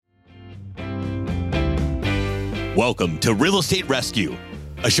Welcome to Real Estate Rescue,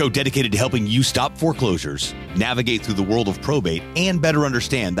 a show dedicated to helping you stop foreclosures, navigate through the world of probate, and better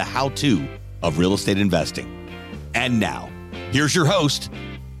understand the how-to of real estate investing. And now, here's your host,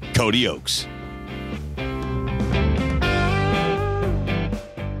 Cody Oakes.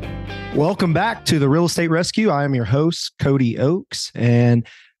 Welcome back to the Real Estate Rescue. I am your host, Cody Oakes, and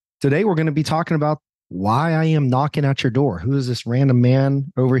today we're going to be talking about why I am knocking at your door. Who is this random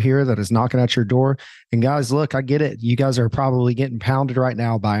man over here that is knocking at your door? And guys, look, I get it. You guys are probably getting pounded right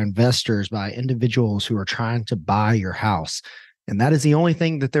now by investors, by individuals who are trying to buy your house. And that is the only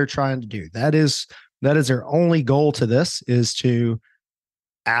thing that they're trying to do. That is their only goal to this, is to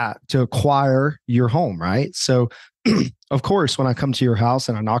acquire your home, right? So of course, when I come to your house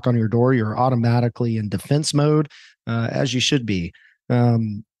and I knock on your door, you're automatically in defense mode, as you should be.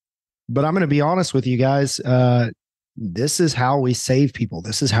 But I'm going to be honest with you guys. This is how we save people.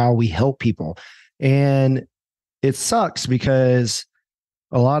 This is how we help people. And it sucks because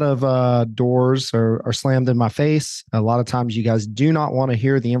a lot of doors are slammed in my face. A lot of times you guys do not want to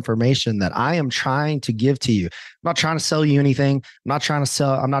hear the information that I am trying to give to you. I'm not trying to sell you anything. I'm not trying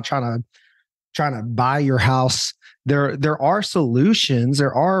to buy your house. There are solutions.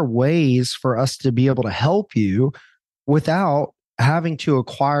 There are ways for us to be able to help you without having to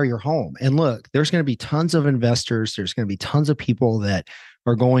acquire your home. And look, there's going to be tons of investors. There's going to be tons of people that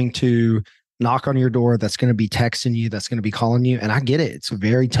are going to knock on your door, that's going to be texting you, that's going to be calling you. And I get it. It's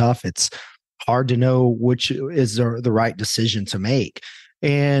very tough. It's hard to know which is the right decision to make.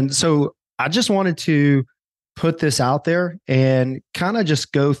 And so I just wanted to put this out there and kind of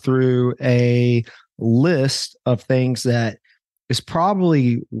just go through a list of things that is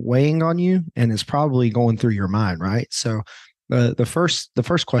probably weighing on you and is probably going through your mind, right? So the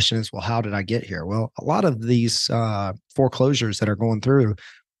first question is, well, how did I get here? Well, a lot of these foreclosures that are going through,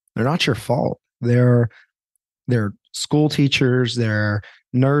 they're not your fault. They're school teachers, they're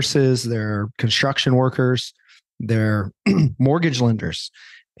nurses, they're construction workers, they're mortgage lenders,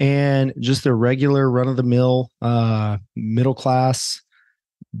 and just the regular run-of-the-mill middle class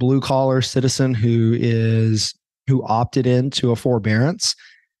blue collar citizen who opted into a forbearance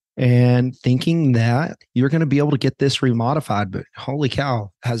and thinking that you're going to be able to get this remodified. But holy cow,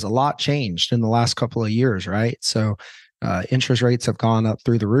 has a lot changed in the last couple of years, right? So interest rates have gone up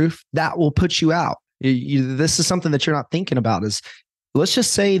through the roof. That will put you out. This is something that you're not thinking about. Is, let's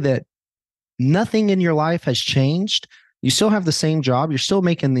just say that nothing in your life has changed. You still have the same job. You're still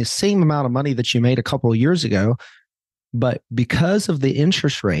making the same amount of money that you made a couple of years ago. But because of the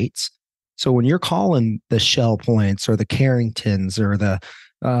interest rates, so when you're calling the Shell Points or the Carringtons or the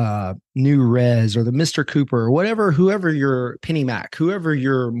New Res or the Mr. Cooper or whoever your PennyMac, whoever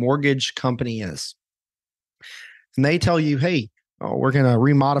your mortgage company is, and they tell you, hey, we're going to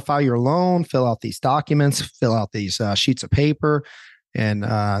remodify your loan, fill out these documents, fill out these sheets of paper, and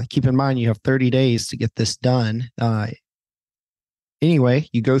keep in mind you have 30 days to get this done. Anyway,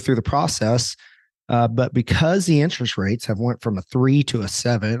 you go through the process, but because the interest rates have went from a 3 to a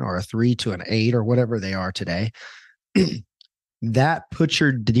 7 or a 3 to an 8 or whatever they are today, that puts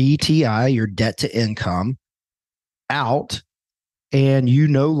your DTI, your debt to income, out, and you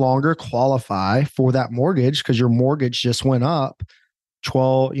no longer qualify for that mortgage because your mortgage just went up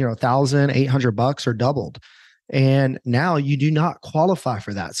 $1,800 or doubled. And now you do not qualify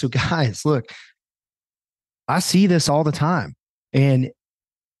for that. So guys, look, I see this all the time, and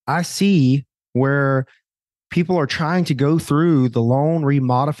I see where people are trying to go through the loan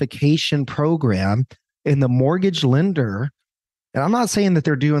remodification program, and the mortgage lender, and I'm not saying that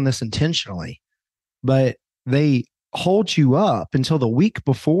they're doing this intentionally, but they hold you up until the week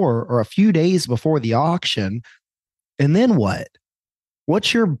before or a few days before the auction. And then what?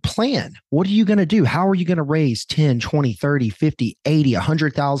 What's your plan? What are you going to do? How are you going to raise 10, 20, 30, 50, 80,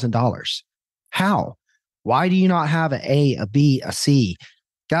 $100,000? How? Why do you not have an A, a B, a C?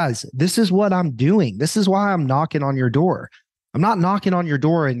 Guys, this is what I'm doing. This is why I'm knocking on your door. I'm not knocking on your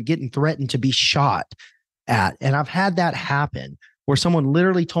door and getting threatened to be shot at. And I've had that happen where someone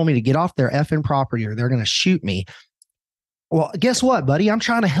literally told me to get off their effing property or they're going to shoot me. Well, guess what, buddy? I'm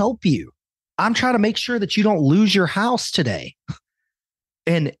trying to help you. I'm trying to make sure that you don't lose your house today.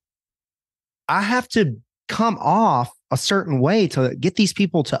 And I have to come off a certain way to get these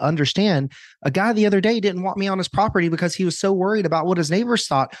people to understand. A guy the other day didn't want me on his property because he was so worried about what his neighbors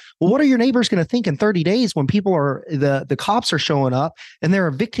thought. Well, what are your neighbors going to think in 30 days when the cops are showing up and they're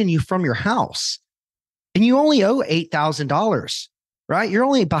evicting you from your house? And you only owe $8,000, right? You're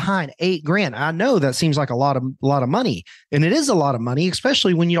only behind $8,000. I know that seems like a lot of money, and it is a lot of money,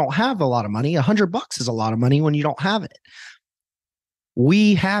 especially when you don't have a lot of money. $100 is a lot of money when you don't have it.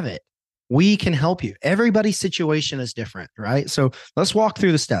 We have it. We can help you. Everybody's situation is different, right? So let's walk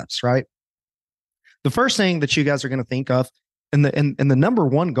through the steps, right? The first thing that you guys are going to think of, and the number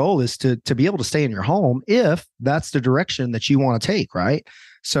one goal is to be able to stay in your home if that's the direction that you want to take, right?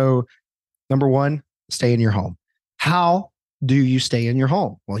 So number one, stay in your home. How do you stay in your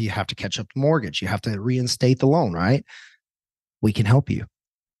home? Well, you have to catch up the mortgage. You have to reinstate the loan, right? We can help you.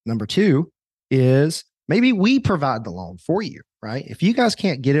 Number two is maybe we provide the loan for you, right? If you guys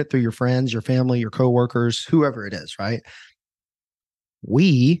can't get it through your friends, your family, your coworkers, whoever it is, right?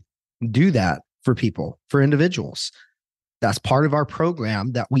 We do that for people, for individuals. That's part of our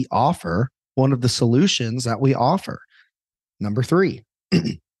program that we offer, one of the solutions that we offer. Number three,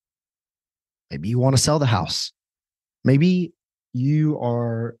 maybe you want to sell the house. Maybe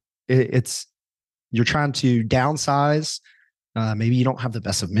you're trying to downsize. Maybe you don't have the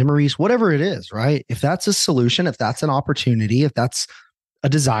best of memories, whatever it is, right? If that's a solution, if that's an opportunity, if that's a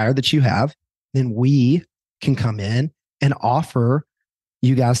desire that you have, then we can come in and offer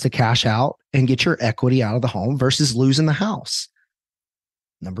you guys to cash out and get your equity out of the home versus losing the house.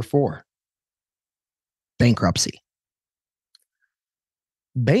 Number four, bankruptcy.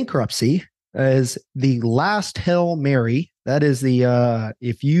 Bankruptcy is the last Hail Mary. That is the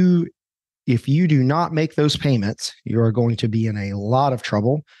if you do not make those payments, you are going to be in a lot of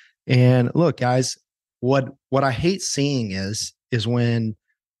trouble. And look, guys, what I hate seeing is when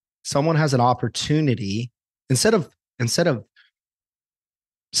someone has an opportunity, instead of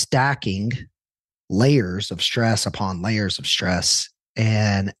stacking layers of stress upon layers of stress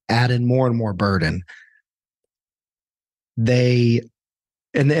and adding more and more burden,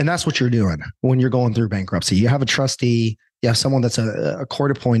 and that's what you're doing when you're going through bankruptcy. You have a trustee, you have someone that's a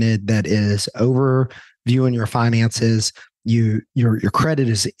court appointed that is overviewing your finances. Your credit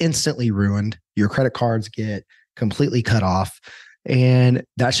is instantly ruined. Your credit cards get completely cut off. And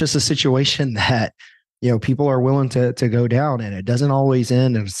that's just a situation that, people are willing to go down, and it doesn't always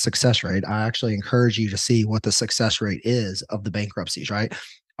end in a success rate. I actually encourage you to see what the success rate is of the bankruptcies, right?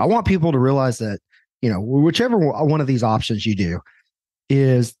 I want people to realize that, whichever one of these options you do,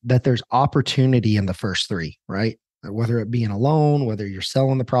 is that there's opportunity in the first three, right? Whether it be in a loan, whether you're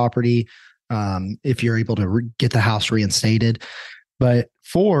selling the property, if you're able to get the house reinstated. But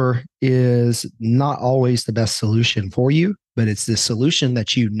four is not always the best solution for you, but it's the solution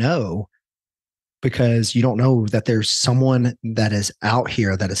that because you don't know that there's someone that is out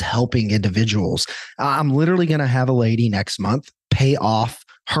here that is helping individuals. I'm literally going to have a lady next month pay off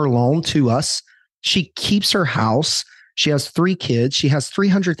her loan to us. She keeps her house. She has 3 kids. She has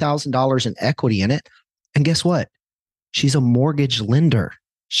 $300,000 in equity in it. And guess what? She's a mortgage lender.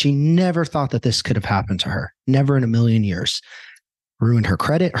 She never thought that this could have happened to her. Never in a million years. Ruined her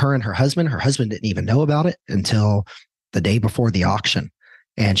credit, her and her husband. Her husband didn't even know about it until the day before the auction.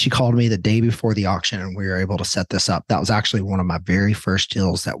 And she called me the day before the auction, and we were able to set this up. That was actually one of my very first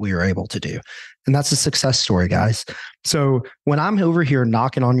deals that we were able to do. And that's a success story, guys. So when I'm over here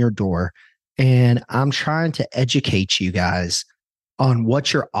knocking on your door and I'm trying to educate you guys on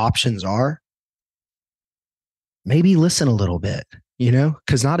what your options are, maybe listen a little bit,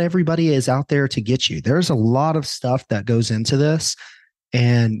 because not everybody is out there to get you. There's a lot of stuff that goes into this,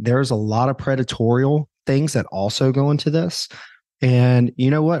 and there's a lot of predatorial things that also go into this. And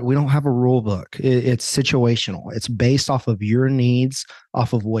you know what? We don't have a rule book. It's situational. It's based off of your needs,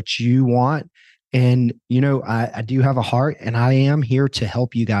 off of what you want. And, I do have a heart, and I am here to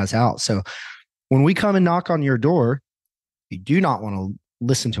help you guys out. So when we come and knock on your door, you do not want to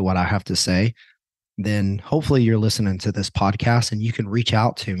listen to what I have to say, then hopefully you're listening to this podcast and you can reach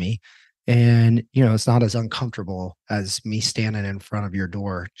out to me. And, it's not as uncomfortable as me standing in front of your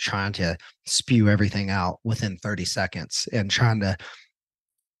door trying to spew everything out within 30 seconds and trying to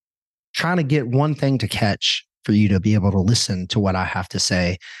get one thing to catch for you to be able to listen to what I have to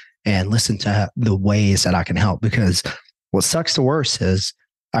say and listen to the ways that I can help. Because what sucks the worst is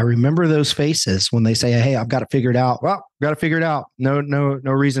I remember those faces when they say, "Hey, I've got it figured out." Well, got to figure it out. No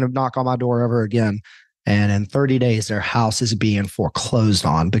reason to knock on my door ever again. And in 30 days, their house is being foreclosed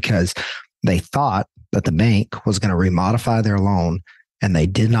on because they thought that the bank was going to remodify their loan, and they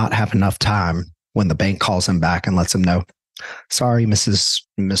did not have enough time when the bank calls them back and lets them know, "Sorry,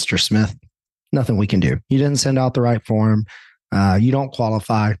 Mr. Smith, nothing we can do. You didn't send out the right form. You don't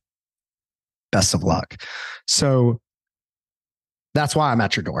qualify. Best of luck." So that's why I'm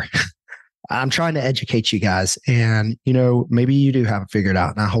at your door. I'm trying to educate you guys, and maybe you do have it figured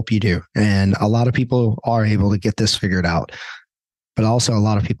out, and I hope you do. And a lot of people are able to get this figured out, but also a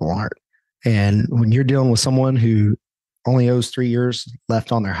lot of people aren't. And when you're dealing with someone who only owes 3 years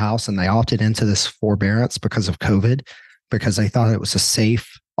left on their house and they opted into this forbearance because of COVID, because they thought it was a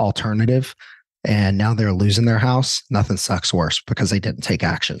safe alternative. And now they're losing their house. Nothing sucks worse because they didn't take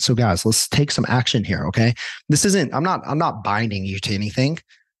action. So guys, let's take some action here. Okay. I'm not binding you to anything.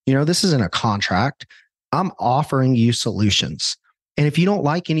 This isn't a contract. I'm offering you solutions. And if you don't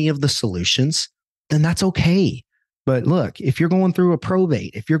like any of the solutions, then that's okay. But look, if you're going through a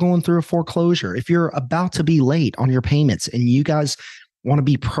probate, if you're going through a foreclosure, if you're about to be late on your payments and you guys want to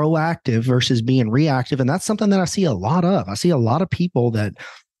be proactive versus being reactive, and that's something that I see a lot of. I see a lot of people that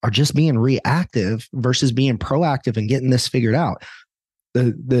are just being reactive versus being proactive and getting this figured out.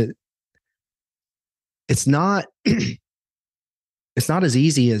 It's not as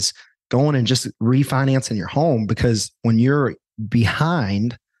easy as going and just refinancing your home, because when you're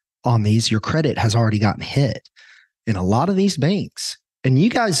behind on these, your credit has already gotten hit. And a lot of these banks, and you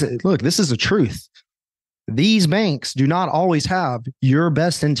guys, look, this is the truth. These banks do not always have your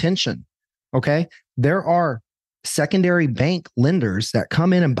best intention. Okay. There are secondary bank lenders that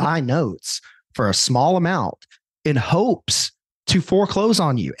come in and buy notes for a small amount in hopes to foreclose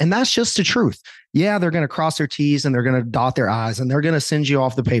on you. And that's just the truth. Yeah, they're going to cross their T's and they're going to dot their I's and they're going to send you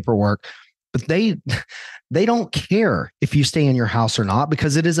off the paperwork. But they don't care if you stay in your house or not,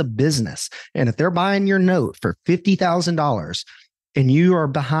 because it is a business. And if they're buying your note for $50,000 and you are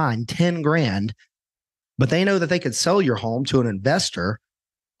behind 10 grand, but they know that they could sell your home to an investor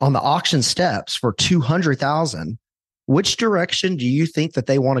on the auction steps for $200,000, which direction do you think that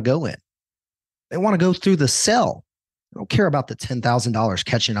they want to go in? They want to go through the sell. They don't care about the $10,000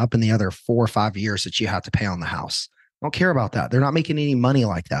 catching up in the other 4 or 5 years that you have to pay on the house. They don't care about that. They're not making any money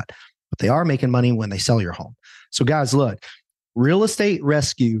like that, but they are making money when they sell your home. So guys, look, Real Estate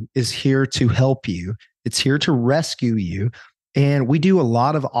Rescue is here to help you. It's here to rescue you. And we do a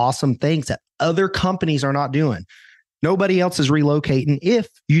lot of awesome things that other companies are not doing. Nobody else is relocating if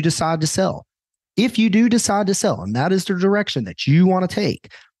you decide to sell. If you do decide to sell, and that is the direction that you want to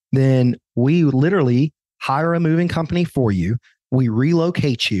take, then we literally hire a moving company for you. We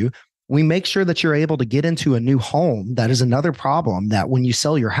relocate you. We make sure that you're able to get into a new home. That is another problem, that when you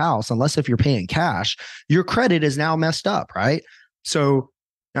sell your house, unless if you're paying cash, your credit is now messed up, right? So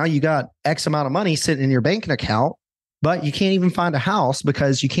now you got X amount of money sitting in your banking account, but you can't even find a house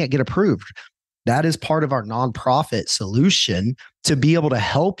because you can't get approved. That is part of our nonprofit solution to be able to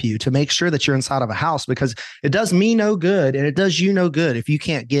help you to make sure that you're inside of a house, because it does me no good and it does you no good if you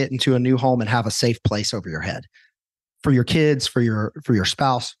can't get into a new home and have a safe place over your head for your kids, for your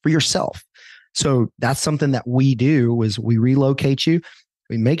spouse, for yourself. So that's something that we do, is we relocate you.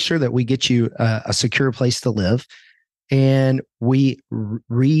 We make sure that we get you a secure place to live, and we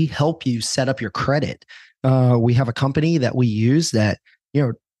help you set up your credit. We have a company that we use that,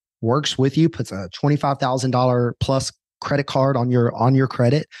 works with you, puts a $25,000 plus credit card on your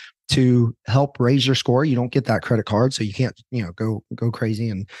credit to help raise your score. You don't get that credit card, so you can't, go crazy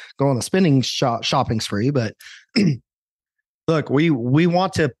and go on a spending shopping spree. But look, we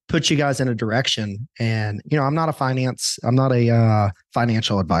want to put you guys in a direction, and I'm not a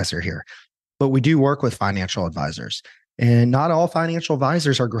financial advisor here, but we do work with financial advisors, and not all financial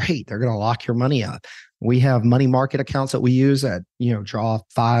advisors are great. They're going to lock your money up. We have money market accounts that we use that, draw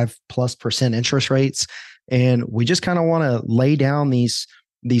 5+% interest rates. And we just kind of want to lay down these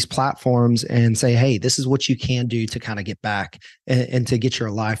platforms and say, hey, this is what you can do to kind of get back and to get your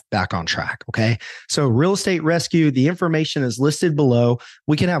life back on track. Okay. So Real Estate Rescue, the information is listed below.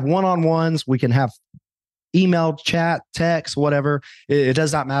 We can have one-on-ones. We can have email, chat, text, whatever. It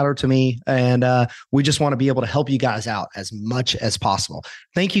does not matter to me. And we just want to be able to help you guys out as much as possible.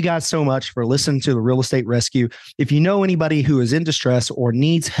 Thank you guys so much for listening to the Real Estate Rescue. If you know anybody who is in distress or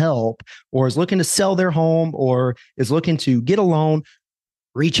needs help or is looking to sell their home or is looking to get a loan,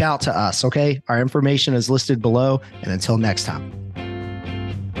 reach out to us. Okay. Our information is listed below. And until next time.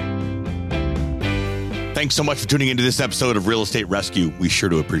 Thanks so much for tuning into this episode of Real Estate Rescue. We sure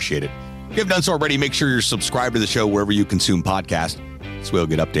do appreciate it. If you haven't done so already, make sure you're subscribed to the show wherever you consume podcasts. This way you'll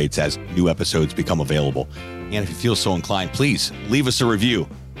get updates as new episodes become available. And if you feel so inclined, please leave us a review.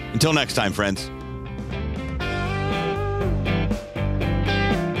 Until next time, friends.